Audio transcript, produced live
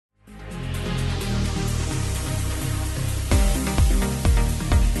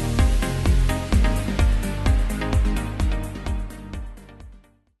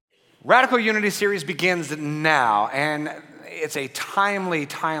Radical Unity series begins now, and it's a timely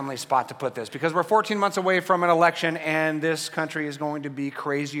spot to put this because we're 14 months away from an election, and this country is going to be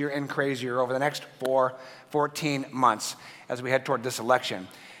crazier and crazier over the next 14 months as we head toward this election.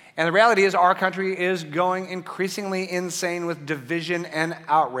 And the reality is our country is going increasingly insane with division and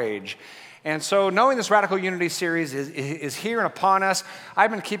outrage. And so knowing this Radical Unity series is here and upon us,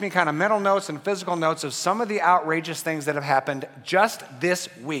 I've been keeping kind of mental notes and physical notes of some of the outrageous things that have happened just this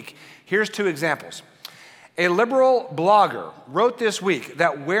week. Here's two examples. A liberal blogger wrote this week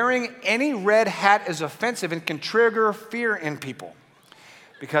that wearing any red hat is offensive and can trigger fear in people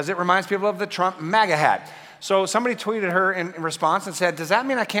because it reminds people of the Trump MAGA hat. So somebody tweeted her in response and said, "Does that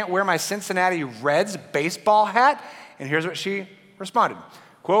mean I can't wear my Cincinnati Reds baseball hat?" And here's what she responded.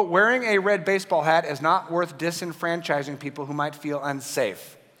 Quote, "Wearing a red baseball hat is not worth disenfranchising people who might feel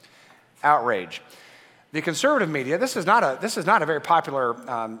unsafe." Outrage. The conservative media, this is not a very popular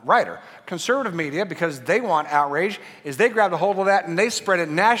writer. Conservative media, because they want outrage, is they grabbed a hold of that and they spread it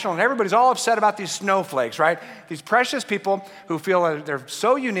national, and everybody's all upset about these snowflakes, right? These precious people who feel that they're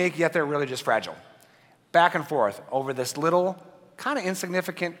so unique, yet they're really just fragile. Back and forth over this little, kind of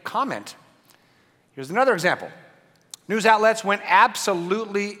insignificant comment. Here's another example. News outlets went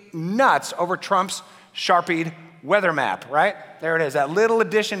absolutely nuts over Trump's Sharpied weather map, right? There it is, that little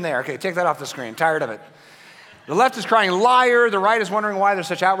addition there. Okay, take that off the screen, tired of it. The left is crying liar, the right is wondering why there's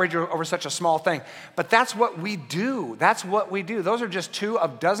such outrage over such a small thing. But that's what we do. That's what we do. Those are just two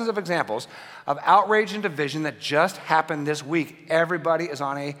of dozens of examples of outrage and division that just happened this week. Everybody is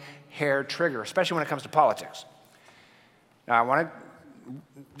on a hair trigger, especially when it comes to politics. Now, I want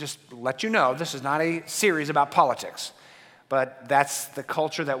to just let you know, this is not a series about politics, but that's the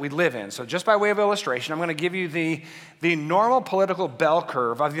culture that we live in. So just by way of illustration, I'm going to give you the normal political bell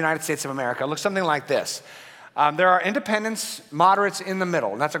curve of the United States of America. It looks something like this. There are independents, moderates in the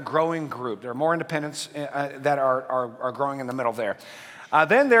middle, and that's a growing group. There are more independents that are growing in the middle there.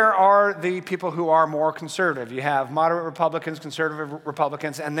 Then there are the people who are more conservative. You have moderate Republicans, conservative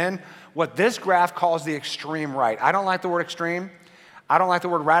Republicans, and then what this graph calls the extreme right. I don't like the word extreme. I don't like the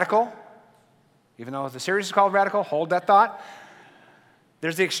word radical. Even though the series is called Radical, hold that thought.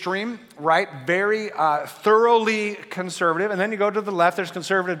 There's the extreme right, very thoroughly conservative. And then you go to the left, there's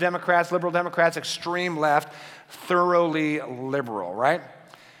conservative Democrats, liberal Democrats, extreme left, thoroughly liberal, right?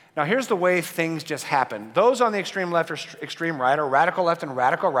 Now here's the way things just happen. Those on the extreme left or extreme right, or radical left and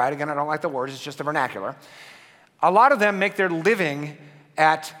radical right, again, I don't like the words, it's just the vernacular. A lot of them make their living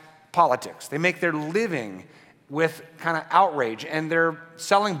at politics. They make their living with kind of outrage, and they're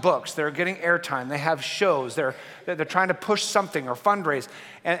selling books, they're getting airtime, they have shows, they're trying to push something or fundraise.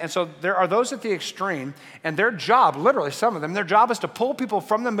 And so there are those at the extreme, and their job, literally some of them, their job is to pull people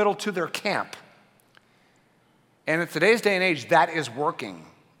from the middle to their camp. And in today's day and age, that is working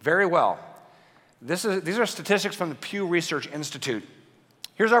very well. These are statistics from the Pew Research Institute.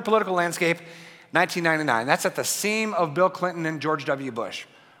 Here's our political landscape, 1999. That's at the seam of Bill Clinton and George W. Bush,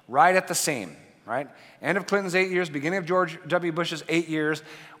 right at the seam. Right? End of Clinton's 8 years, beginning of George W. Bush's 8 years,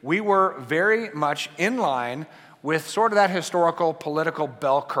 we were very much in line with sort of that historical political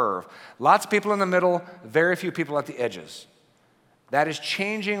bell curve. Lots of people in the middle, very few people at the edges. That is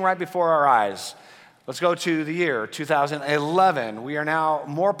changing right before our eyes. Let's go to the year 2011. We are now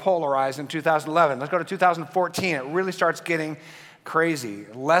more polarized in 2011. Let's go to 2014. It really starts getting crazy.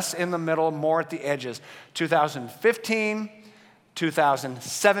 Less in the middle, more at the edges. 2015,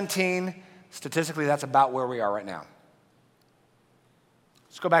 2017, statistically, that's about where we are right now.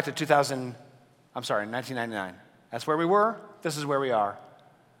 Let's go back to 1999. That's where we were. This is where we are.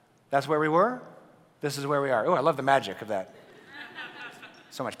 That's where we were. This is where we are. Oh, I love the magic of that.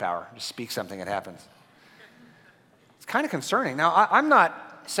 So much power. Just speak something, it happens. It's kind of concerning. Now, I'm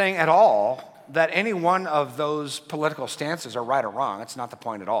not saying at all that any one of those political stances are right or wrong. That's not the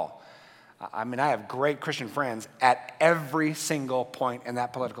point at all. I mean, I have great Christian friends at every single point in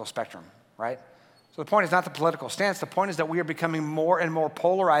that political spectrum. Right? So the point is not the political stance. The point is that we are becoming more and more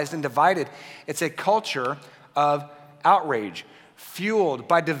polarized and divided. It's a culture of outrage, fueled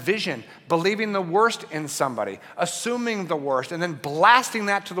by division, believing the worst in somebody, assuming the worst, and then blasting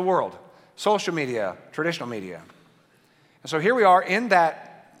that to the world. Social media, traditional media. And so here we are in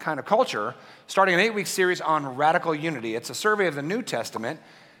that kind of culture, starting an 8-week series on radical unity. It's a survey of the New Testament,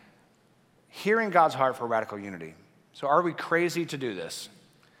 hearing God's heart for radical unity. So are we crazy to do this?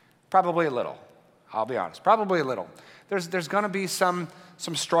 Probably a little, I'll be honest. Probably a little. There's going to be some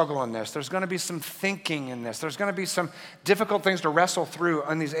struggle in this. There's going to be some thinking in this. There's going to be some difficult things to wrestle through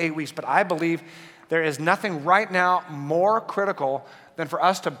in these 8 weeks. But I believe there is nothing right now more critical than for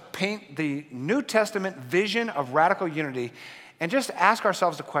us to paint the New Testament vision of radical unity and just ask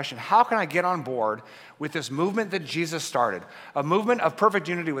ourselves the question, how can I get on board with this movement that Jesus started? A movement of perfect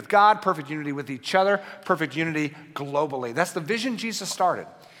unity with God, perfect unity with each other, perfect unity globally. That's the vision Jesus started.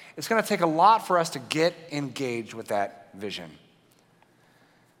 It's going to take a lot for us to get engaged with that vision.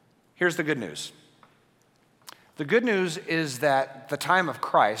 Here's the good news. The good news is that the time of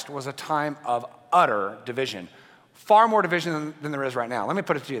Christ was a time of utter division. Far more division than there is right now. Let me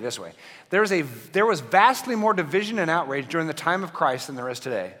put it to you this way. There was vastly more division and outrage during the time of Christ than there is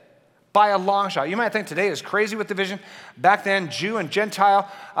today. By a long shot. You might think today is crazy with division. Back then, Jew and Gentile,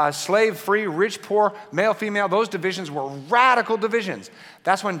 slave, free, rich, poor, male, female, those divisions were radical divisions.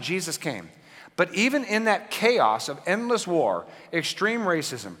 That's when Jesus came. But even in that chaos of endless war, extreme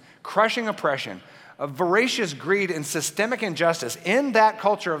racism, crushing oppression, of voracious greed and systemic injustice, in that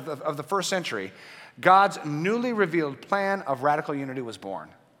culture of the first century, God's newly revealed plan of radical unity was born.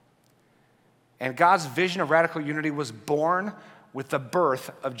 And God's vision of radical unity was born with the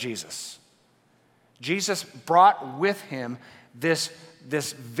birth of Jesus. Jesus brought with him this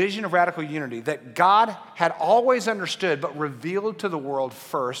vision of radical unity that God had always understood but revealed to the world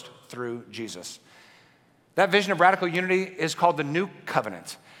first through Jesus. That vision of radical unity is called the New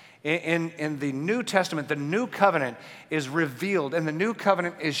Covenant. In the New Testament, the New Covenant is revealed, and the New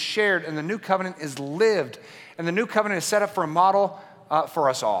Covenant is shared, and the New Covenant is lived, and the New Covenant is set up for a model for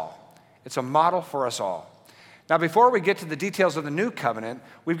us all. It's a model for us all. Now, before we get to the details of the New Covenant,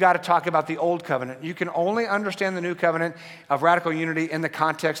 we've got to talk about the Old Covenant. You can only understand the New Covenant of radical unity in the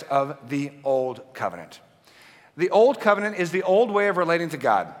context of the Old Covenant. The Old Covenant is the old way of relating to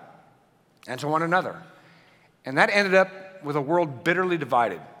God and to one another, and that ended up with a world bitterly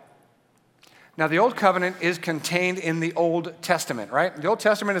divided. Now, the Old Covenant is contained in the Old Testament, right? The Old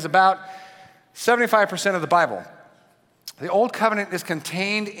Testament is about 75% of the Bible. The Old Covenant is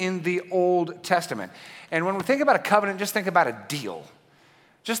contained in the Old Testament. And when we think about a covenant, just think about a deal.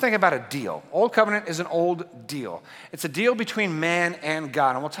 Just think about a deal. Old Covenant is an old deal. It's a deal between man and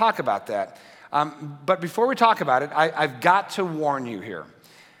God, and we'll talk about that. But before we talk about it, I've got to warn you here.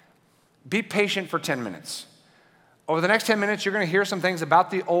 Be patient for 10 minutes. Over the next 10 minutes, you're going to hear some things about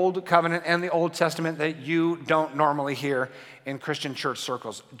the Old Covenant and the Old Testament that you don't normally hear in Christian church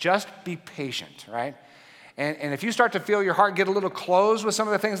circles. Just be patient, right? And if you start to feel your heart get a little closed with some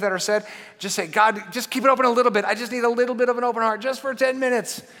of the things that are said, just say, God, just keep it open a little bit. I just need a little bit of an open heart just for 10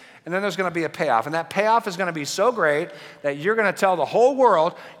 minutes. And then there's going to be a payoff. And that payoff is going to be so great that you're going to tell the whole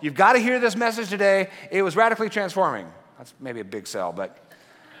world, you've got to hear this message today. It was radically transforming. That's maybe a big sell, but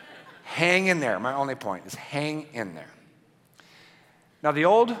hang in there. My only point is hang in there. Now, the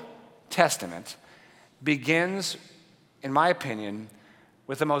Old Testament begins, in my opinion,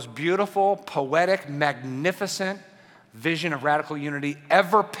 with the most beautiful, poetic, magnificent vision of radical unity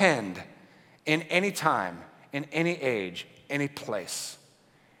ever penned in any time, in any age, any place.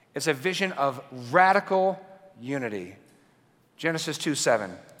 It's a vision of radical unity. Genesis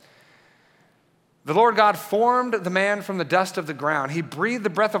 2:7. The Lord God formed the man from the dust of the ground. He breathed the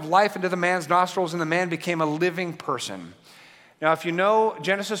breath of life into the man's nostrils, and the man became a living person. Now, if you know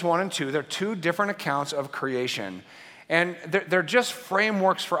Genesis 1 and 2, they're two different accounts of creation. And they're just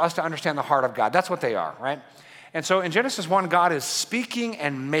frameworks for us to understand the heart of God. That's what they are, right? And so in Genesis 1, God is speaking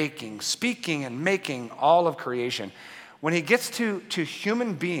and making all of creation. When he gets to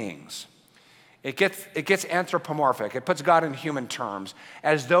human beings, it gets anthropomorphic. It puts God in human terms,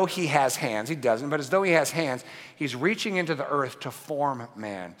 as though he has hands. He doesn't, but as though he has hands, he's reaching into the earth to form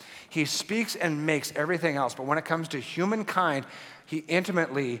man. He speaks and makes everything else, but when it comes to humankind, he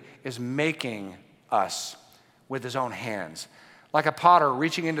intimately is making us with his own hands. Like a potter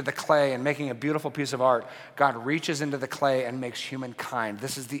reaching into the clay and making a beautiful piece of art, God reaches into the clay and makes humankind.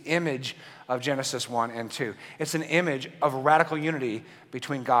 This is the image of Genesis 1 and 2. It's an image of radical unity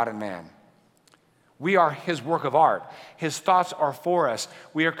between God and man. We are his work of art. His thoughts are for us.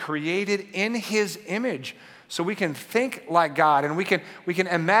 We are created in his image, so we can think like God, and we can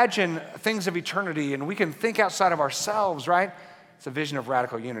imagine things of eternity, and we can think outside of ourselves, right? It's a vision of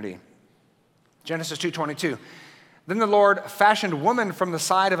radical unity. Genesis 2:22. Then the Lord fashioned woman from the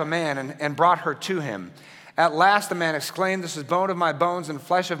side of a man and brought her to him. At last the man exclaimed, "This is bone of my bones and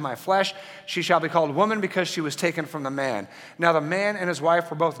flesh of my flesh. She shall be called woman because she was taken from the man." Now the man and his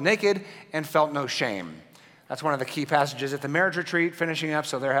wife were both naked and felt no shame. That's one of the key passages at the marriage retreat, finishing up,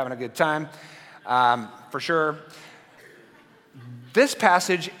 so they're having a good time, for sure. This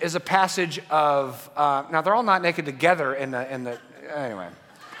passage is a passage of, now they're all not naked together anyway.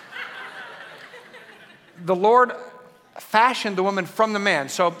 The Lord fashioned the woman from the man.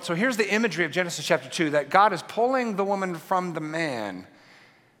 So here's the imagery of Genesis chapter 2, that God is pulling the woman from the man,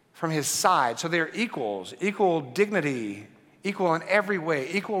 from his side. So they're equals, equal dignity, equal in every way,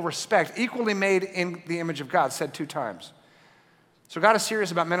 equal respect, equally made in the image of God, said 2 times. So God is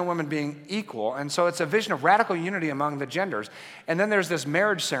serious about men and women being equal, and so it's a vision of radical unity among the genders. And then there's this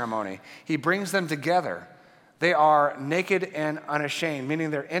marriage ceremony. He brings them together. They are naked and unashamed, meaning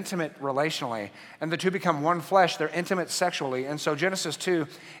they're intimate relationally, and the two become one flesh. They're intimate sexually, and so Genesis 2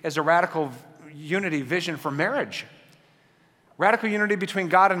 is a radical unity vision for marriage. Radical unity between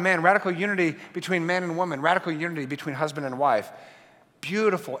God and man, radical unity between man and woman, radical unity between husband and wife.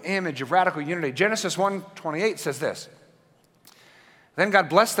 Beautiful image of radical unity. Genesis 1:28 says this. Then God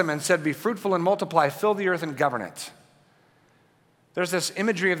blessed them and said, be fruitful and multiply, fill the earth and govern it. There's this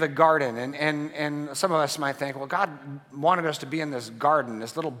imagery of the garden, and some of us might think, well, God wanted us to be in this garden,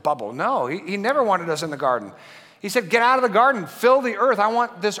 this little bubble. No, he never wanted us in the garden. He said, get out of the garden, fill the earth. I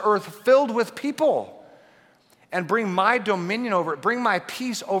want this earth filled with people and bring my dominion over it, bring my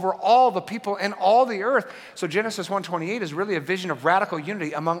peace over all the people and all the earth. So Genesis 1:28 is really a vision of radical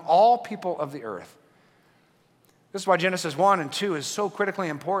unity among all people of the earth. This is why Genesis 1 and 2 is so critically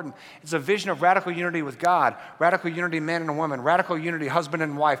important. It's a vision of radical unity with God, radical unity man and woman, radical unity husband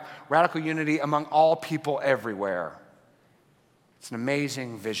and wife, radical unity among all people everywhere. It's an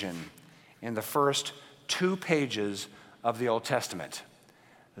amazing vision in the first 2 pages of the Old Testament.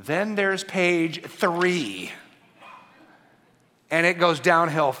 Then there's page 3, and it goes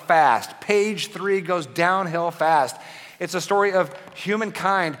downhill fast. Page 3 goes downhill fast. It's a story of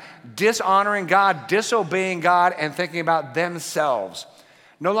humankind dishonoring God, disobeying God, and thinking about themselves.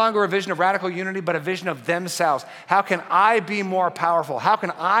 No longer a vision of radical unity, but a vision of themselves. How can I be more powerful? How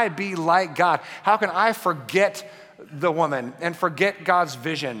can I be like God? How can I forget the woman and forget God's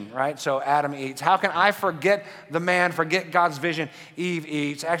vision, right? So Adam eats. How can I forget the man, forget God's vision? Eve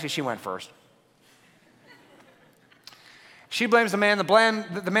eats. Actually, she went first. She blames the man,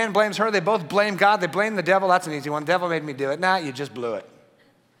 the man blames her. They both blame God. They blame the devil. That's an easy one. The devil made me do it. Nah, you just blew it.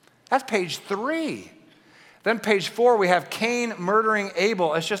 That's page 3. Then page 4, we have Cain murdering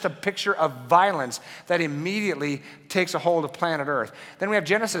Abel. It's just a picture of violence that immediately takes a hold of planet Earth. Then we have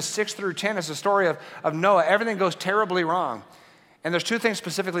Genesis 6 through 10. It's a story of Noah. Everything goes terribly wrong. And there's 2 things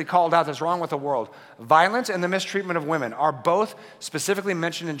specifically called out that's wrong with the world. Violence and the mistreatment of women are both specifically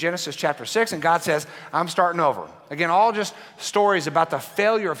mentioned in Genesis chapter 6, and God says, I'm starting over. Again, all just stories about the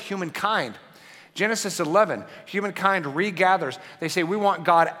failure of humankind. Genesis 11, humankind regathers. They say, we want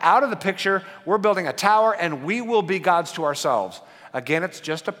God out of the picture. We're building a tower, and we will be gods to ourselves. Again, it's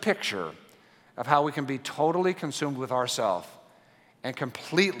just a picture of how we can be totally consumed with ourselves and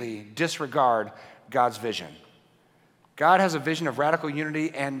completely disregard God's vision. God has a vision of radical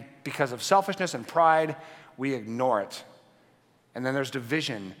unity, and because of selfishness and pride, we ignore it. And then there's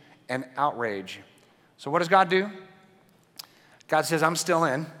division and outrage. So what does God do? God says, I'm still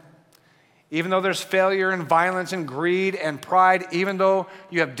in. Even though there's failure and violence and greed and pride, even though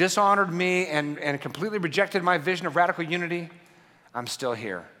you have dishonored me and completely rejected my vision of radical unity, I'm still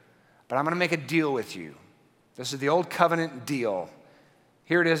here. But I'm going to make a deal with you. This is the old covenant deal.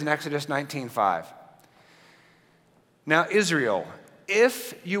 Here it is in Exodus 19:5. Now, Israel,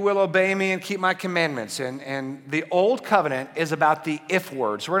 if you will obey me and keep my commandments, and the old covenant is about the if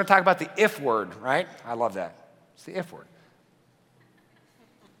word. So we're going to talk about the if word, right? I love that. It's the if word.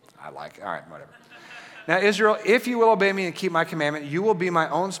 I like it. All right, whatever. Now, Israel, if you will obey me and keep my commandment, you will be my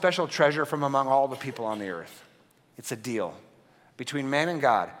own special treasure from among all the people on the earth. It's a deal between man and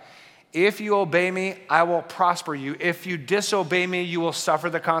God. If you obey me, I will prosper you. If you disobey me, you will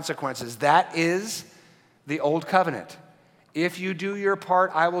suffer the consequences. That is the old covenant. If you do your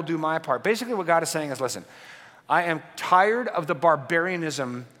part, I will do my part. Basically, what God is saying is, listen, I am tired of the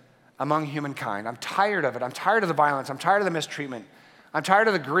barbarianism among humankind. I'm tired of it. I'm tired of the violence. I'm tired of the mistreatment. I'm tired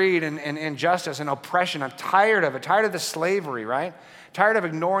of the greed and injustice and oppression. I'm tired of it. Tired of the slavery, right? Tired of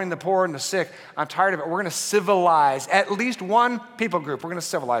ignoring the poor and the sick. I'm tired of it. We're going to civilize at least one people group. We're going to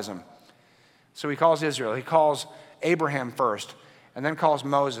civilize them. So he calls Israel. He calls Abraham first, and then calls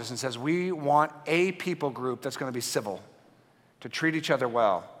Moses and says, we want a people group that's going to be civil, to treat each other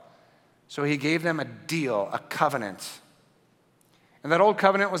well. So he gave them a deal, a covenant. And that old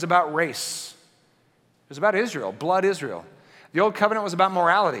covenant was about race. It was about Israel, blood Israel. The old covenant was about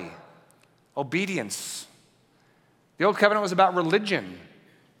morality, obedience. The old covenant was about religion,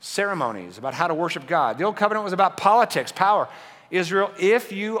 ceremonies, about how to worship God. The old covenant was about politics, power. Israel,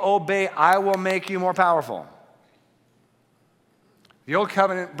 if you obey, I will make you more powerful. The old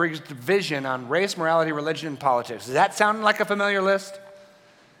covenant brings division on race, morality, religion, and politics. Does that sound like a familiar list?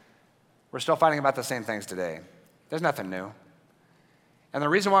 We're still fighting about the same things today. There's nothing new. And the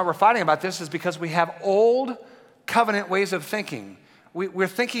reason why we're fighting about this is because we have old covenant ways of thinking. We're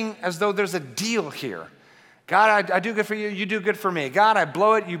thinking as though there's a deal here. God, I do good for you, you do good for me. God, I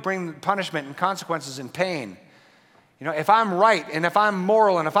blow it, you bring punishment and consequences and pain. You know, if I'm right and if I'm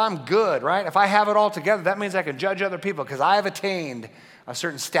moral and if I'm good, right? If I have it all together, that means I can judge other people because I have attained a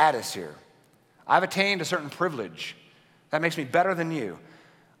certain status here. I've attained a certain privilege. That makes me better than you.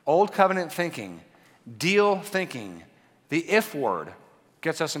 Old covenant thinking, deal thinking, the if word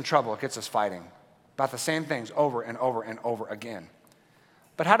gets us in trouble. It gets us fighting about the same things over and over and over again.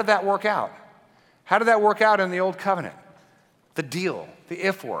 But how did that work out? How did that work out in the old covenant? The deal, the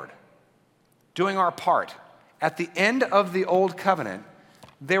if word, doing our part. At the end of the old covenant,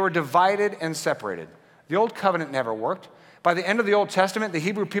 they were divided and separated. The old covenant never worked. By the end of the Old Testament, the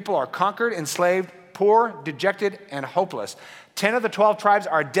Hebrew people are conquered, enslaved, poor, dejected, and hopeless. 10 of the 12 tribes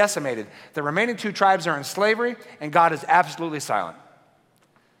are decimated. The remaining 2 tribes are in slavery, and God is absolutely silent.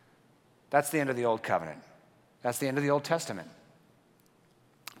 That's the end of the Old Covenant. That's the end of the Old Testament.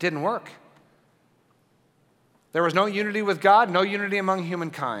 Didn't work. There was no unity with God, no unity among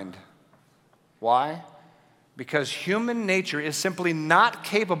humankind. Why? Because human nature is simply not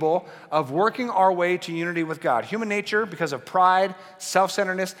capable of working our way to unity with God. Human nature, because of pride,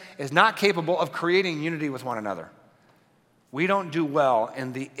 self-centeredness, is not capable of creating unity with one another. We don't do well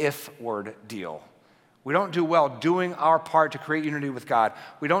in the if word deal. We don't do well doing our part to create unity with God.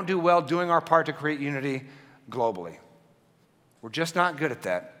 We don't do well doing our part to create unity globally. We're just not good at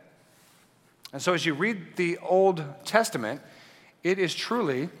that. And so as you read the Old Testament, it is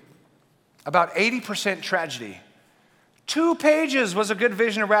truly about 80% tragedy. 2 pages was a good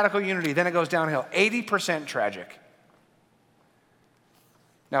vision of radical unity. Then it goes downhill. 80% tragic.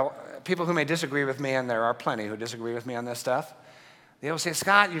 Now, people who may disagree with me, and there are plenty who disagree with me on this stuff, they will say,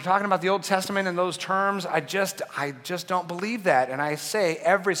 Scott, you're talking about the Old Testament in those terms. I just don't believe that. And I say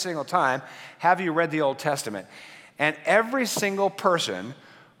every single time, have you read the Old Testament? And every single person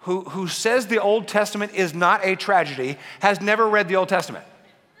who says the Old Testament is not a tragedy has never read the Old Testament.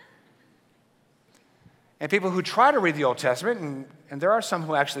 And people who try to read the Old Testament, and there are some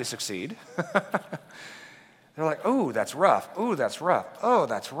who actually succeed, they're like, ooh, that's rough. Ooh, that's rough. Oh,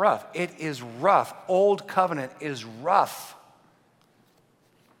 that's rough. It is rough. Old covenant is rough.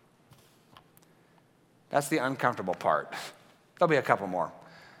 That's the uncomfortable part. There'll be a couple more.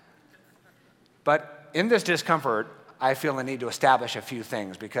 But in this discomfort, I feel the need to establish a few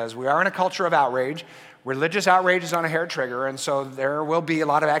things because we are in a culture of outrage. Religious outrage is on a hair trigger, and so there will be a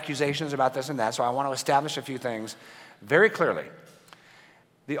lot of accusations about this and that, so I want to establish a few things very clearly.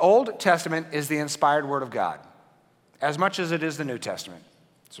 The Old Testament is the inspired Word of God, as much as it is the New Testament.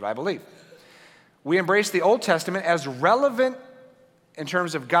 That's what I believe. We embrace the Old Testament as relevant in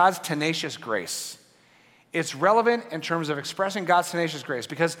terms of God's tenacious grace. It's relevant in terms of expressing God's tenacious grace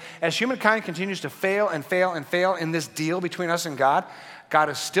because as humankind continues to fail and fail and fail in this deal between us and God, God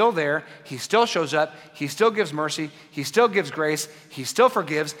is still there. He still shows up. He still gives mercy. He still gives grace. He still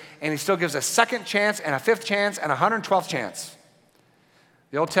forgives. And he still gives a second chance and a 5th chance and a 112th chance.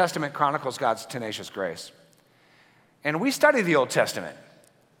 The Old Testament chronicles God's tenacious grace. And we study the Old Testament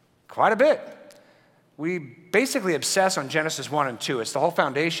quite a bit. We basically obsess on Genesis 1 and 2. It's the whole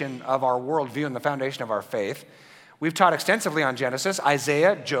foundation of our worldview and the foundation of our faith. We've taught extensively on Genesis,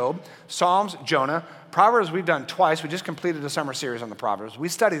 Isaiah, Job, Psalms, Jonah. Proverbs we've done twice. We just completed a summer series on the Proverbs. We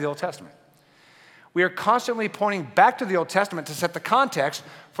study the Old Testament. We are constantly pointing back to the Old Testament to set the context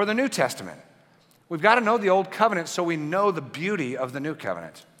for the New Testament. We've got to know the Old Covenant so we know the beauty of the New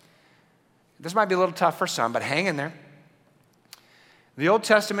Covenant. This might be a little tough for some, but hang in there. The Old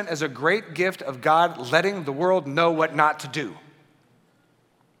Testament is a great gift of God letting the world know what not to do.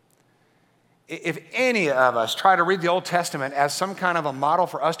 If any of us try to read the Old Testament as some kind of a model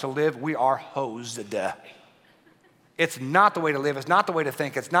for us to live, we are hosed. It's not the way to live. It's not the way to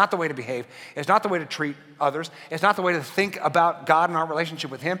think. It's not the way to behave. It's not the way to treat others. It's not the way to think about God and our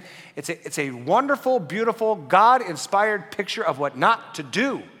relationship with Him. It's a wonderful, beautiful, God-inspired picture of what not to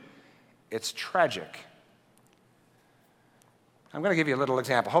do. It's tragic. I'm going to give you a little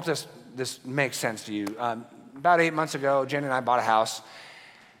example. Hope this makes sense to you. About 8 months ago, Jen and I bought a house.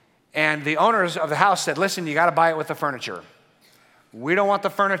 And the owners of the house said, listen, you got to buy it with the furniture. We don't want the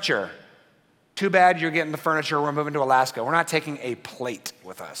furniture. Too bad you're getting the furniture. We're moving to Alaska. We're not taking a plate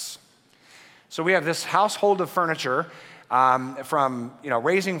with us. So we have this household of furniture from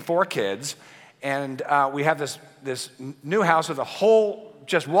raising 4 kids. And we have this new house with a whole,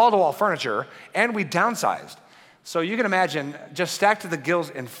 just wall-to-wall furniture. And we downsized. So you can imagine just stacked to the gills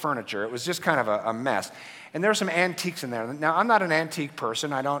in furniture. It was just kind of a mess. And there are some antiques in there. Now, I'm not an antique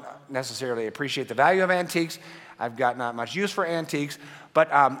person. I don't necessarily appreciate the value of antiques. I've got not much use for antiques. But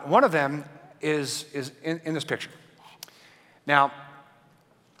one of them is in this picture. Now,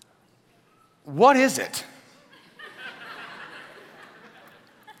 what is it?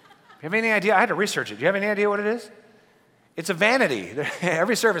 You have any idea? I had to research it. Do you have any idea what it is? It's a vanity.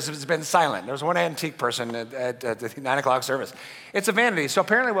 Every service has been silent. There was one antique person at the 9 o'clock service. It's a vanity. So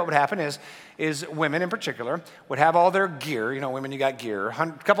apparently what would happen is women in particular would have all their gear. You know, women, you got gear.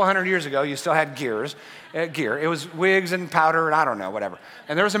 A couple hundred years ago, you still had gear. It was wigs and powder and I don't know, whatever.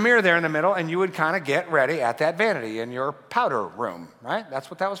 And there was a mirror there in the middle, and you would kind of get ready at that vanity in your powder room, right? That's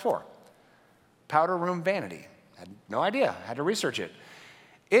what that was for. Powder room vanity. I had no idea. I had to research it.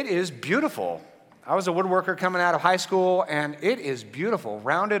 It is beautiful. I was a woodworker coming out of high school, and it is beautiful.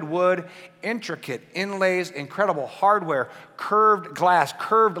 Rounded wood, intricate inlays, incredible hardware, curved glass,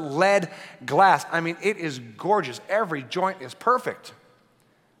 curved lead glass. I mean, it is gorgeous. Every joint is perfect.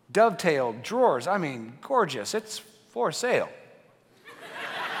 Dovetailed drawers. I mean, gorgeous. It's for sale.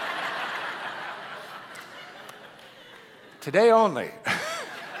 Today only.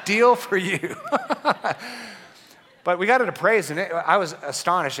 Deal for you. But we got it appraised, and I was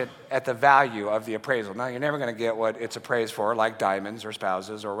astonished at the value of the appraisal. Now, you're never going to get what it's appraised for, like diamonds or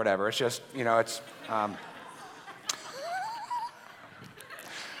spouses or whatever. It's just, you know, it's... I'm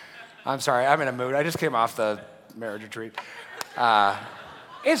sorry, I'm in a mood. I just came off the marriage retreat.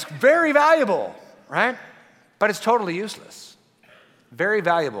 It's very valuable, right? But it's totally useless. Very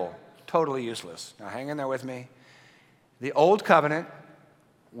valuable, totally useless. Now, hang in there with me. The Old Covenant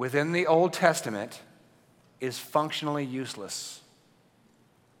within the Old Testament is functionally useless.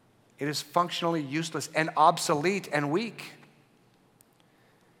 It is functionally useless and obsolete and weak.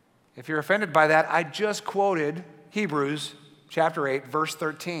 If you're offended by that, I just quoted Hebrews chapter 8, verse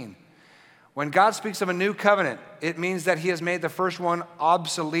 13. When God speaks of a new covenant, it means that he has made the first one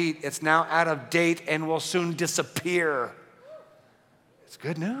obsolete. It's now out of date and will soon disappear. It's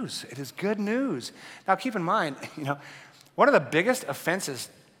good news. It is good news. Now keep in mind, you know, one of the biggest offenses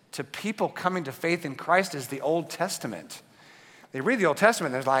to people coming to faith in Christ is the Old Testament. They read the Old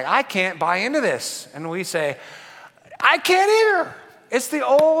Testament and they're like, I can't buy into this. And we say, I can't either. It's the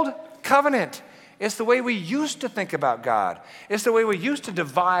Old Covenant. It's the way we used to think about God. It's the way we used to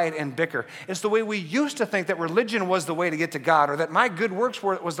divide and bicker. It's the way we used to think that religion was the way to get to God, or that my good works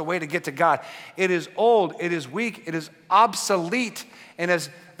was the way to get to God. It is old, it is weak, it is obsolete. And as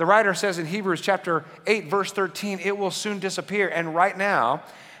the writer says in Hebrews chapter 8, verse 13, it will soon disappear. And right now,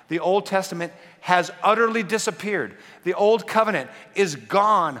 the Old Testament has utterly disappeared. The Old Covenant is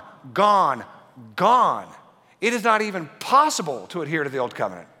gone, gone, gone. It is not even possible to adhere to the Old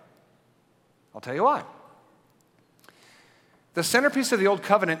Covenant. I'll tell you why. The centerpiece of the Old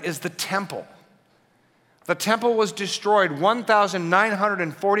Covenant is the temple. The temple was destroyed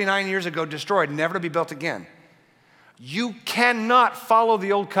 1,949 years ago, destroyed, never to be built again. You cannot follow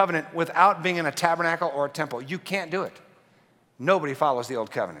the Old Covenant without being in a tabernacle or a temple. You can't do it. Nobody follows the Old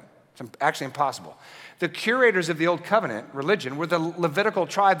Covenant. It's actually impossible. The curators of the Old Covenant religion were the Levitical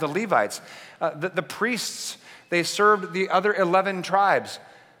tribe, the Levites. The priests, they served the other 11 tribes.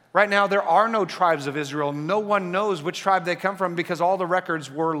 Right now, there are no tribes of Israel. No one knows which tribe they come from because all the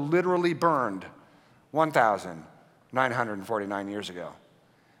records were literally burned 1,949 years ago.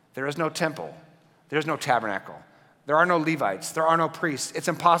 There is no temple. There is no tabernacle. There are no Levites. There are no priests. It's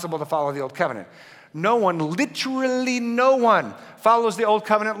impossible to follow the Old Covenant. No one, literally no one, follows the Old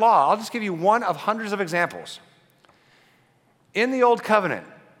Covenant law. I'll just give you one of hundreds of examples. In the Old Covenant,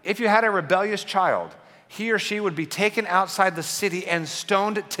 if you had a rebellious child, he or she would be taken outside the city and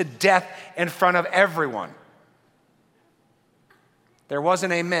stoned to death in front of everyone. There was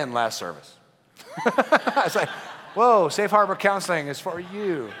an amen last service. I was like, whoa, Safe Harbor Counseling is for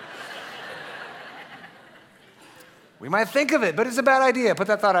you. We might think of it, but it's a bad idea. Put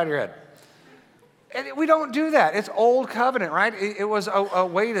that thought out of your head. And we don't do that. It's Old Covenant, right? It was a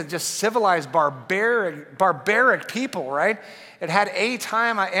way to just civilize barbaric people, right? It had a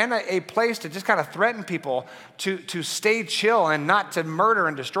time and a place to just kind of threaten people to stay chill and not to murder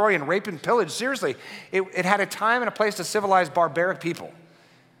and destroy and rape and pillage. Seriously, it had a time and a place to civilize barbaric people.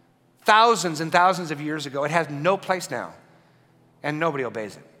 Thousands and thousands of years ago. It has no place now, and nobody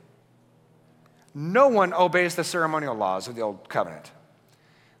obeys it. No one obeys the ceremonial laws of the Old Covenant.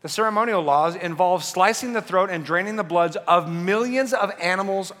 The ceremonial laws involve slicing the throat and draining the bloods of millions of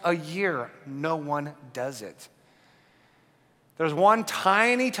animals a year. No one does it. There's one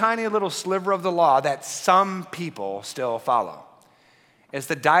tiny, tiny little sliver of the law that some people still follow. It's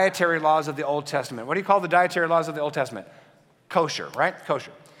the dietary laws of the Old Testament. What do you call the dietary laws of the Old Testament? Kosher, right?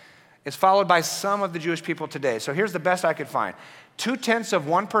 Kosher. It's followed by some of the Jewish people today. So here's the best I could find.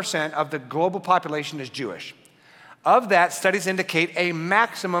 0.2% of the global population is Jewish. Of that, studies indicate a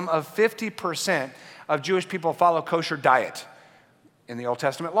maximum of 50% of Jewish people follow kosher diet in the Old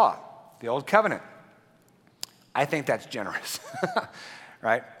Testament law, the Old Covenant. I think that's generous,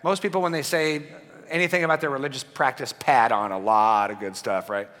 right? Most people, when they say anything about their religious practice, pad on a lot of good stuff,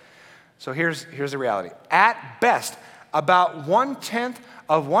 right? So here's the reality. At best, about 1/10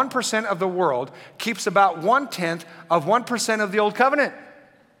 of the world keeps about 1/10 of the old covenant.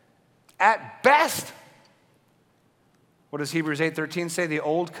 At best. What does Hebrews 8:13 say? The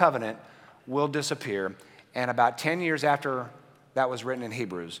old covenant will disappear. And about 10 years after that was written in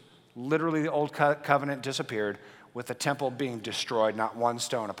Hebrews, literally the old covenant disappeared with the temple being destroyed, not one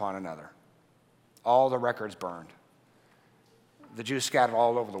stone upon another. All the records burned. The Jews scattered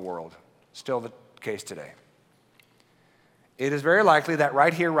all over the world. Still the case today. It is very likely that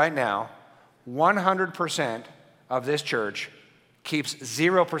right here, right now, 100% of this church keeps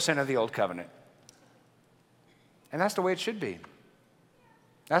 0% of the old covenant. And that's the way it should be.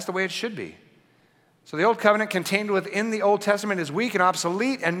 That's the way it should be. So the old covenant contained within the Old Testament is weak and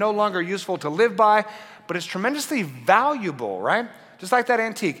obsolete and no longer useful to live by, but it's tremendously valuable, right? Just like that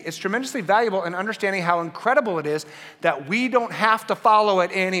antique. It's tremendously valuable in understanding how incredible it is that we don't have to follow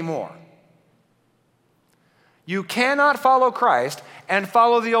it anymore. You cannot follow Christ and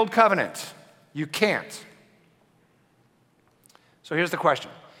follow the old covenant. You can't. So here's the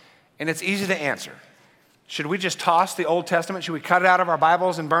question, and it's easy to answer. Should we just toss the Old Testament? Should we cut it out of our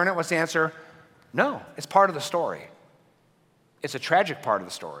Bibles and burn it? What's the answer? No, it's part of the story. It's a tragic part of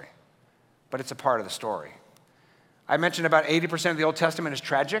the story, but it's a part of the story. I mentioned about 80% of the Old Testament is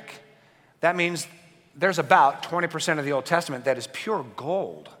tragic. That means there's about 20% of the Old Testament that is pure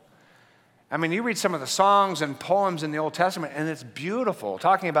gold. I mean, you read some of the songs and poems in the Old Testament, and it's beautiful,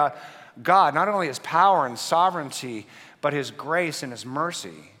 talking about God, not only his power and sovereignty, but his grace and his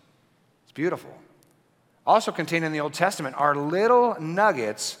mercy. It's beautiful. Also contained in the Old Testament are little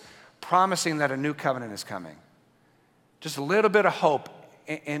nuggets promising that a new covenant is coming. Just a little bit of hope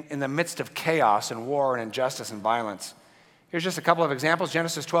in the midst of chaos and war and injustice and violence. Here's just a couple of examples.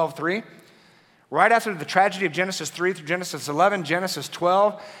 Genesis 12:3. Right after the tragedy of Genesis 3 through Genesis 11, Genesis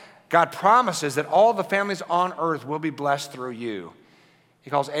 12, God promises that all the families on earth will be blessed through you. He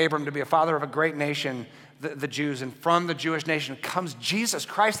calls Abram to be a father of a great nation, the Jews, and from the Jewish nation comes Jesus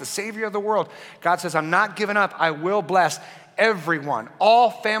Christ, the Savior of the world. God says, I'm not giving up. I will bless everyone, all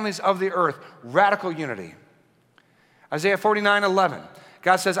families of the earth, radical unity. Isaiah 49:11,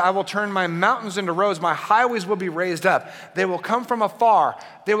 God says, I will turn my mountains into roads, my highways will be raised up. They will come from afar.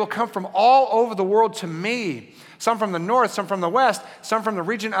 They will come from all over the world to me. Some from the north, some from the west, some from the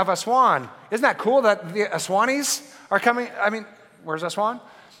region of Aswan. Isn't that cool that the Aswanis are coming? I mean, where's Aswan?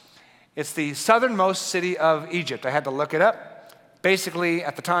 It's the southernmost city of Egypt. I had to look it up. Basically,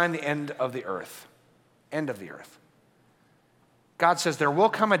 at the time, the end of the earth. End of the earth. God says there will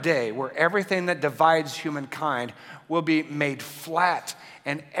come a day where everything that divides humankind will be made flat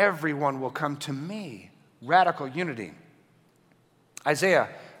and everyone will come to me. Radical unity. Isaiah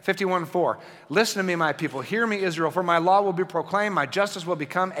 51:4. Listen to me, my people. Hear me, Israel, for my law will be proclaimed. My justice will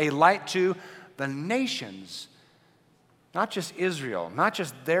become a light to the nations. Not just Israel, not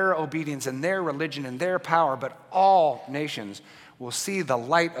just their obedience and their religion and their power, but all nations will see the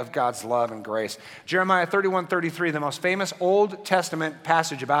light of God's love and grace. Jeremiah 31:33, the most famous Old Testament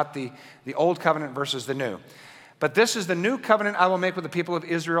passage about the Old Covenant versus the New. But this is the new covenant I will make with the people of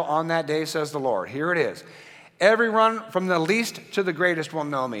Israel on that day, says the Lord. Here it is. Everyone from the least to the greatest will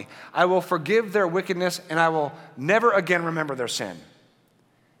know me. I will forgive their wickedness and I will never again remember their sin.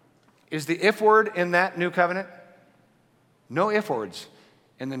 Is the if word in that new covenant? No if words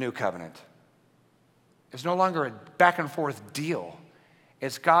in the new covenant. It's no longer a back and forth deal.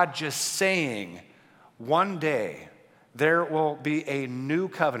 It's God just saying, one day there will be a new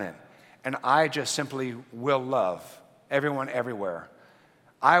covenant and I just simply will love everyone everywhere.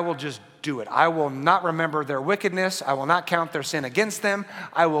 I will just do it. I will not remember their wickedness. I will not count their sin against them.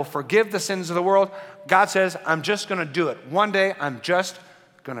 I will forgive the sins of the world. God says, I'm just going to do it. One day, I'm just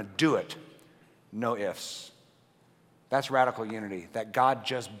going to do it. No ifs. That's radical unity that God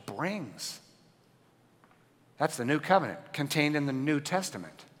just brings. That's the new covenant contained in the New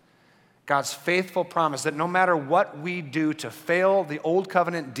Testament. God's faithful promise that no matter what we do to fail the old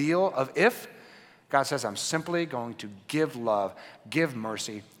covenant deal of if, God says, I'm simply going to give love, give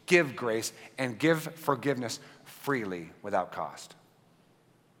mercy, give grace, and give forgiveness freely without cost.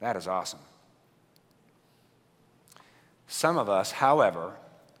 That is awesome. Some of us, however,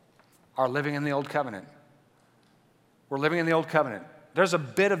 are living in the old covenant. We're living in the old covenant. There's a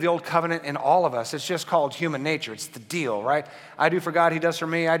bit of the old covenant in all of us. It's just called human nature. It's the deal, right? I do for God, he does for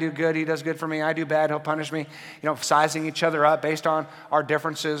me. I do good, he does good for me. I do bad, he'll punish me. Sizing each other up based on our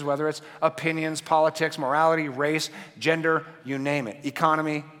differences, whether it's opinions, politics, morality, race, gender, you name it.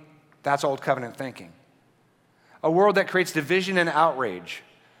 Economy, that's old covenant thinking. a world that creates division and outrage,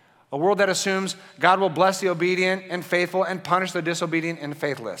 a world that assumes God will bless the obedient and faithful and punish the disobedient and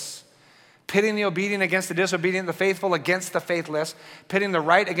faithless, pitting the obedient against the disobedient, the faithful against the faithless, pitting the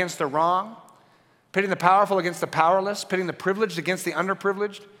right against the wrong, pitting the powerful against the powerless, pitting the privileged against the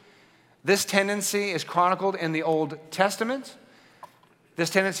underprivileged. This tendency is chronicled in the Old Testament. This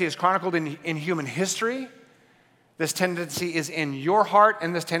tendency is chronicled in human history. This tendency is in your heart,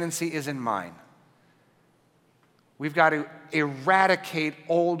 and this tendency is in mine. We've got to eradicate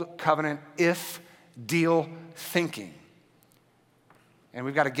old covenant if-deal thinking. And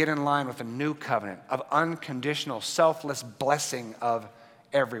we've got to get in line with a new covenant of unconditional, selfless blessing of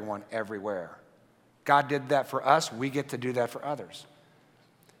everyone, everywhere. God did that for us. We get to do that for others.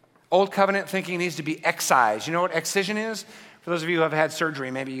 Old covenant thinking needs to be excised. You know what excision is? For those of you who have had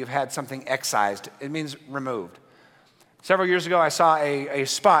surgery, maybe you've had something excised. It means removed. Several years ago, I saw a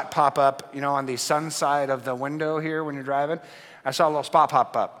spot pop up, on the sun side of the window here when you're driving. I saw a little spot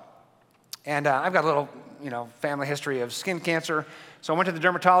pop up. And I've got a little, family history of skin cancer. So I went to the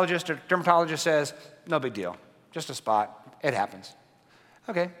dermatologist. The dermatologist says, no big deal, just a spot. It happens.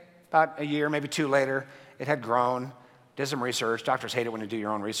 Okay, about a year, maybe two later, it had grown. Did some research. Doctors hate it when you do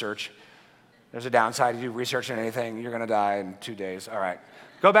your own research. There's a downside. You do research on anything, you're going to die in 2 days. All right.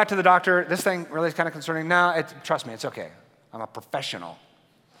 Go back to the doctor. This thing really is kind of concerning. No, trust me, it's okay. I'm a professional.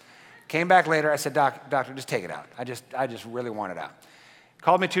 Came back later. I said, doctor, just take it out. I just really want it out.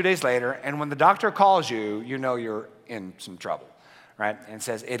 Called me 2 days later, and when the doctor calls you, you know you're in some trouble, right? And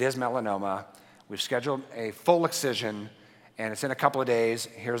says, it is melanoma. We've scheduled a full excision, and it's in a couple of days.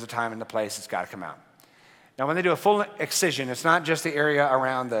 Here's the time and the place. It's got to come out. Now, when they do a full excision, it's not just the area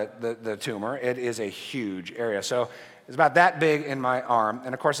around the tumor. It is a huge area. So it's about that big in my arm.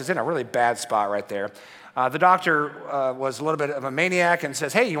 And, of course, it's in a really bad spot right there. The doctor was a little bit of a maniac and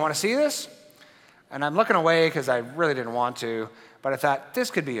says, hey, you want to see this? And I'm looking away because I really didn't want to. But I thought,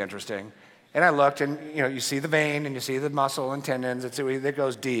 this could be interesting. And I looked, and, you see the vein, and you see the muscle and tendons. It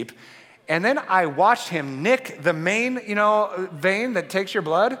goes deep. And then I watched him nick the main, vein that takes your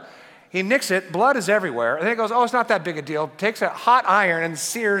blood. He nicks it, blood is everywhere. And then he goes, oh, it's not that big a deal. Takes a hot iron and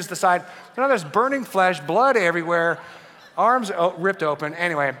sears the side. There's burning flesh, blood everywhere, arms ripped open.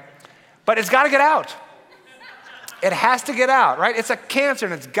 Anyway, but it's got to get out. It has to get out, right? It's a cancer,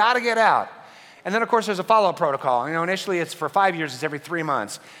 and it's got to get out. And then, of course, there's a follow-up protocol. Initially, it's for 5 years. It's every 3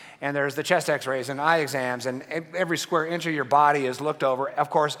 months. And there's the chest x-rays and eye exams, and every square inch of your body is looked over. Of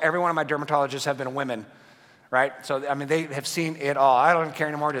course, every one of my dermatologists have been women. Right? So, they have seen it all. I don't care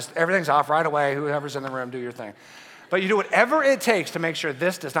anymore. Just everything's off right away. Whoever's in the room, do your thing. But you do whatever it takes to make sure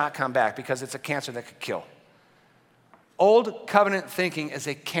this does not come back because it's a cancer that could kill. Old covenant thinking is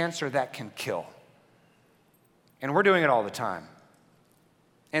a cancer that can kill. And we're doing it all the time.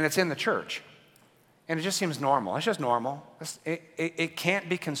 And it's in the church. And it just seems normal. It's just normal. It can't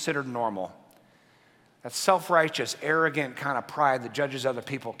be considered normal. That self-righteous, arrogant kind of pride that judges other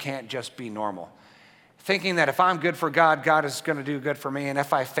people can't just be normal. Thinking that if I'm good for God, God is going to do good for me, and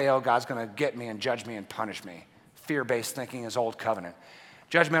if I fail, God's going to get me and judge me and punish me. Fear-based thinking is old covenant.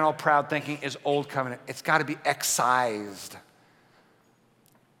 Judgmental, proud thinking is old covenant. It's got to be excised.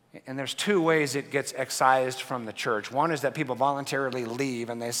 And there's two ways it gets excised from the church. One is that people voluntarily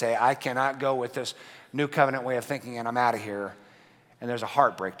leave, and they say, I cannot go with this new covenant way of thinking, and I'm out of here. And there's a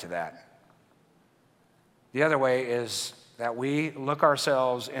heartbreak to that. The other way is that we look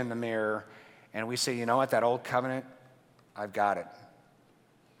ourselves in the mirror and we say, you know what, that old covenant, I've got it.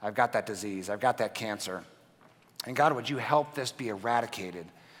 I've got that disease. I've got that cancer. And God, would you help this be eradicated?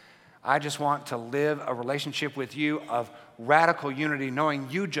 I just want to live a relationship with you of radical unity, knowing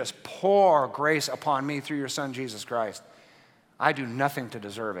you just pour grace upon me through your Son, Jesus Christ. I do nothing to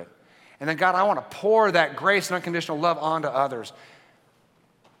deserve it. And then, God, I want to pour that grace and unconditional love onto others.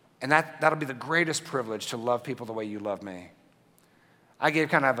 And that'll be the greatest privilege, to love people the way you love me. I gave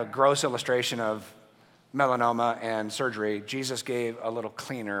kind of a gross illustration of melanoma and surgery. Jesus gave a little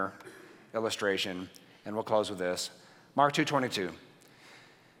cleaner illustration, and we'll close with this. Mark 2:22.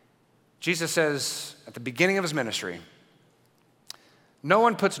 Jesus says at the beginning of his ministry, no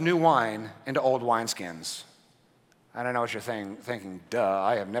one puts new wine into old wineskins. I don't know what you're thinking, duh,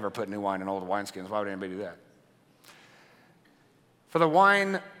 I have never put new wine in old wineskins. Why would anybody do that? For the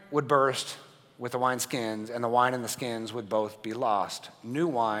wine would burst with the wineskins, and the wine and the skins would both be lost. New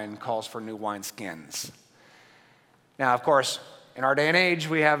wine calls for new wineskins. Now, of course, in our day and age,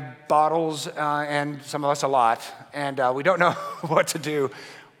 we have bottles, and some of us a lot, and we don't know what to do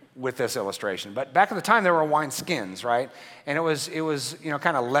with this illustration. But back in the time, there were wine skins, right? And it was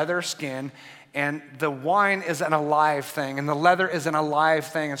kind of leather skin, And the wine is an alive thing, and the leather is an alive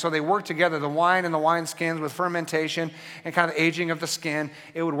thing. And so they work together, the wine and the wineskins with fermentation and kind of aging of the skin,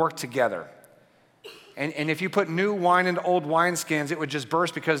 it would work together. And if you put new wine into old wineskins, it would just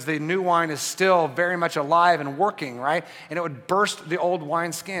burst because the new wine is still very much alive and working, right? And it would burst the old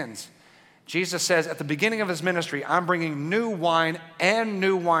wineskins. Jesus says at the beginning of his ministry, I'm bringing new wine and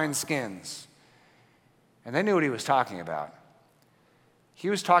new wineskins. And they knew what he was talking about. He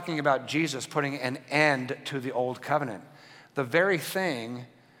was talking about Jesus putting an end to the old covenant. The very thing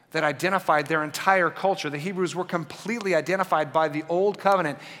that identified their entire culture. The Hebrews were completely identified by the old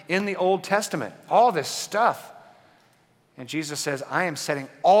covenant in the Old Testament. All this stuff. And Jesus says, I am setting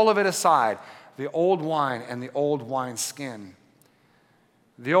all of it aside, the old wine and the old wineskin.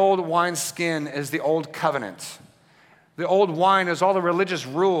 The old wineskin is the old covenant. The old wine is all the religious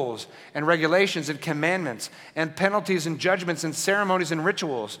rules and regulations and commandments and penalties and judgments and ceremonies and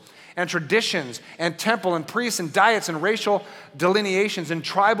rituals and traditions and temple and priests and diets and racial delineations and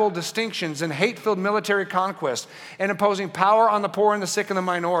tribal distinctions and hate-filled military conquest and imposing power on the poor and the sick and the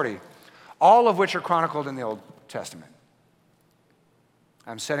minority, all of which are chronicled in the Old Testament.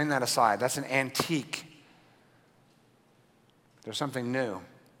 I'm setting that aside. That's an antique. There's something new.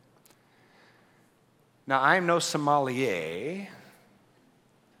 Now, I'm no sommelier,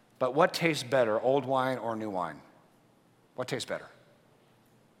 but what tastes better, old wine or new wine? What tastes better?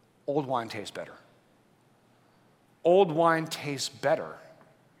 Old wine tastes better. Old wine tastes better.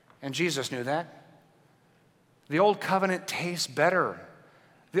 And Jesus knew that. The old covenant tastes better.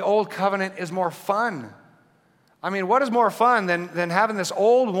 The old covenant is more fun. I mean, what is more fun than having this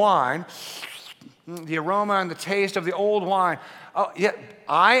old wine, the aroma and the taste of the old wine? Oh, yeah,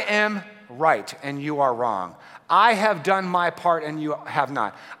 I am right and you are wrong. I have done my part and you have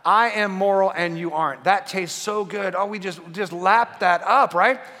not. I am moral and you aren't. That tastes so good. Oh, we just lap that up,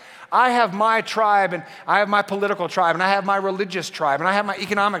 right? I have my tribe and I have my political tribe and I have my religious tribe and I have my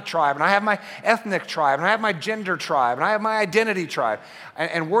economic tribe and I have my ethnic tribe and I have my gender tribe and I have my identity tribe.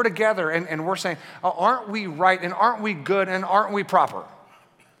 And we're together and we're saying, oh, aren't we right and aren't we good and aren't we proper?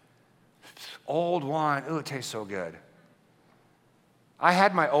 Old wine, ooh, it tastes so good. I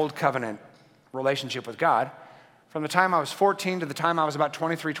had my old covenant relationship with God from the time I was 14 to the time I was about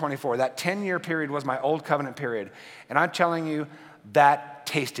 23, 24. That 10-year period was my old covenant period. And I'm telling you, that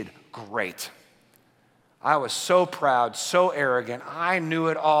tasted great. I was so proud, so arrogant. I knew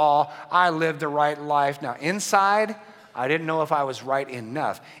it all. I lived the right life. Now, inside, I didn't know if I was right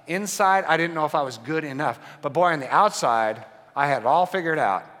enough. Inside, I didn't know if I was good enough. But boy, on the outside, I had it all figured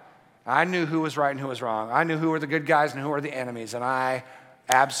out. I knew who was right and who was wrong. I knew who were the good guys and who were the enemies. And I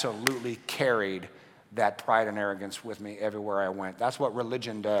absolutely carried that pride and arrogance with me everywhere I went. That's what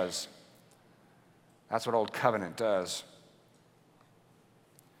religion does. That's what Old Covenant does.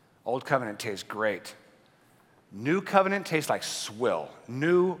 Old Covenant tastes great. New Covenant tastes like swill.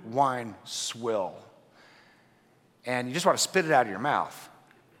 New wine swill. And you just want to spit it out of your mouth.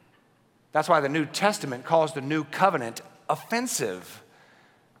 That's why the New Testament calls the New Covenant offensive.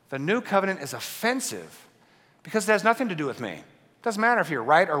 The New Covenant is offensive because it has nothing to do with me. It doesn't matter if you're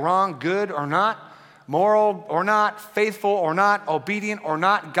right or wrong, good or not, moral or not, faithful or not, obedient or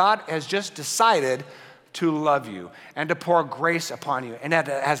not. God has just decided to love you and to pour grace upon you. And that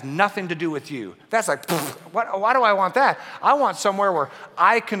has nothing to do with you. That's like, why do I want that? I want somewhere where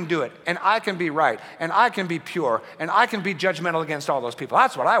I can do it and I can be right and I can be pure and I can be judgmental against all those people.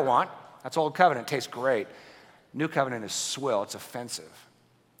 That's what I want. That's Old Covenant. It tastes great. New Covenant is swill. It's offensive.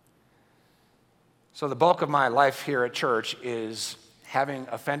 So the bulk of my life here at church is having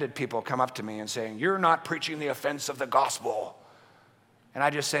offended people come up to me and saying, you're not preaching the offense of the gospel. And I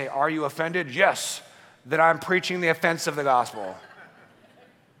just say, are you offended? Yes, that I'm preaching the offense of the gospel.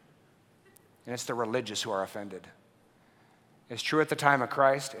 And it's the religious who are offended. It's true at the time of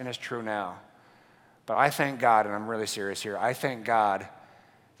Christ, and it's true now. But I thank God, and I'm really serious here, I thank God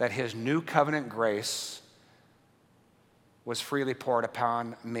that his new covenant grace was freely poured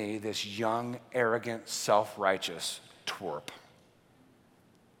upon me, this young, arrogant, self-righteous twerp.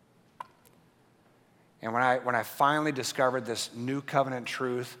 And when I finally discovered this new covenant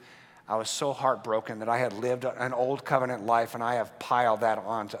truth, I was so heartbroken that I had lived an old covenant life and I have piled that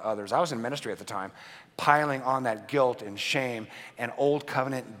on to others. I was in ministry at the time, piling on that guilt and shame and old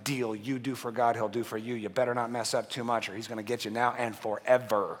covenant deal. You do for God, he'll do for you. You better not mess up too much or he's going to get you now and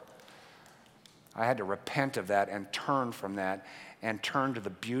forever. I had to repent of that and turn from that and turn to the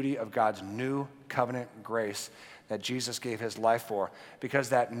beauty of God's new covenant grace that Jesus gave his life for. Because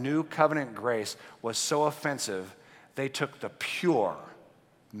that new covenant grace was so offensive, they took the pure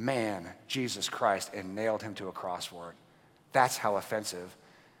man, Jesus Christ, and nailed him to a cross for it. That's how offensive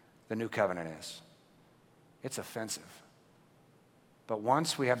the new covenant is. It's offensive. But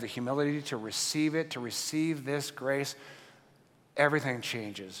once we have the humility to receive it, to receive this grace, everything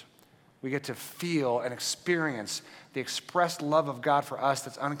changes. We get to feel and experience the expressed love of God for us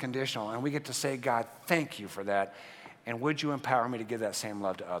that's unconditional. And we get to say, God, thank you for that. And would you empower me to give that same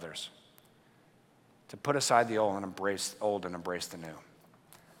love to others? To put aside the old and embrace the new.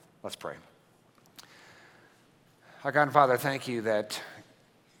 Let's pray. Our God and Father, thank you that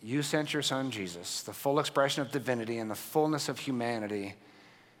you sent your Son, Jesus, the full expression of divinity and the fullness of humanity,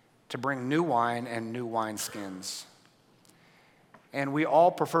 to bring new wine and new wineskins. And we all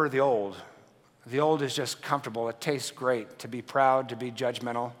prefer the old. The old is just comfortable. It tastes great to be proud, to be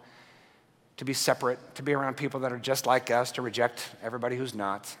judgmental, to be separate, to be around people that are just like us, to reject everybody who's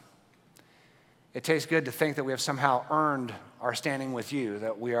not. It tastes good to think that we have somehow earned our standing with you,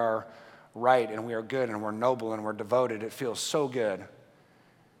 that we are right and we are good and we're noble and we're devoted. It feels so good.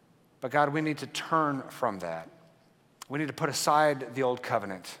 But God, we need to turn from that. We need to put aside the old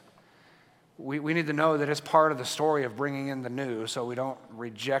covenant. We need to know that it's part of the story of bringing in the new, so we don't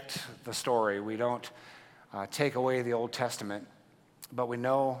reject the story. We don't take away the Old Testament, but we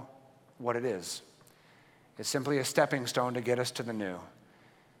know what it is. It's simply a stepping stone to get us to the new.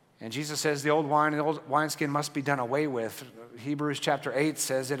 And Jesus says the old wine and the old wineskin must be done away with. Hebrews chapter 8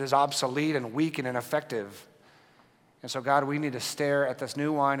 says it is obsolete and weak and ineffective. And so, God, we need to stare at this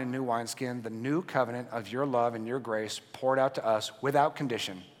new wine and new wineskin, the new covenant of your love and your grace poured out to us without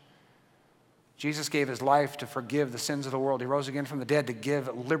condition. Jesus gave his life to forgive the sins of the world. He rose again from the dead to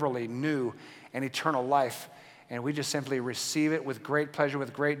give liberally new and eternal life. And we just simply receive it with great pleasure,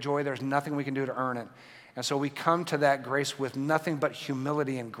 with great joy. There's nothing we can do to earn it. And so we come to that grace with nothing but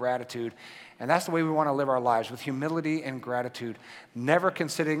humility and gratitude. And that's the way we want to live our lives, with humility and gratitude, never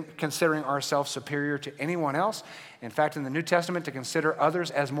considering ourselves superior to anyone else. In fact, in the New Testament, to consider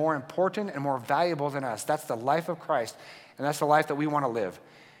others as more important and more valuable than us. That's the life of Christ, and that's the life that we want to live.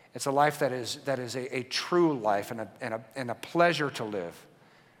 It's a life that is a true life and a pleasure to live,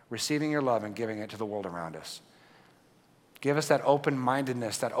 receiving your love and giving it to the world around us. Give us that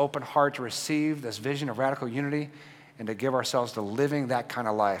open-mindedness, that open heart to receive this vision of radical unity and to give ourselves to living that kind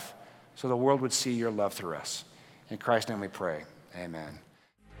of life so the world would see your love through us. In Christ's name we pray, amen.